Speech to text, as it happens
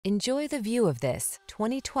Enjoy the view of this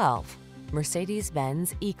 2012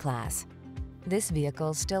 Mercedes-Benz E-Class. This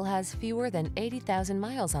vehicle still has fewer than 80,000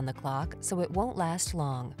 miles on the clock, so it won't last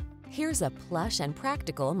long. Here's a plush and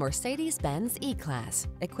practical Mercedes-Benz E-Class,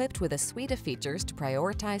 equipped with a suite of features to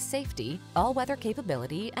prioritize safety, all-weather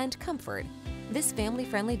capability, and comfort. This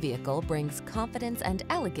family-friendly vehicle brings confidence and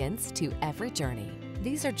elegance to every journey.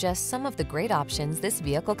 These are just some of the great options this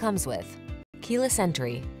vehicle comes with: keyless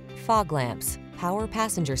entry, fog lamps, power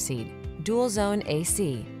passenger seat, dual zone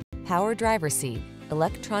AC, power driver seat,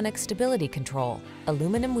 electronic stability control,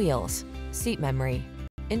 aluminum wheels, seat memory,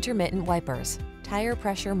 intermittent wipers, tire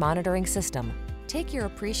pressure monitoring system. Take your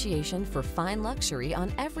appreciation for fine luxury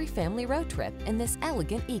on every family road trip in this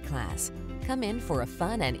elegant E-Class. Come in for a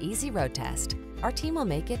fun and easy road test. Our team will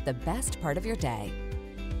make it the best part of your day.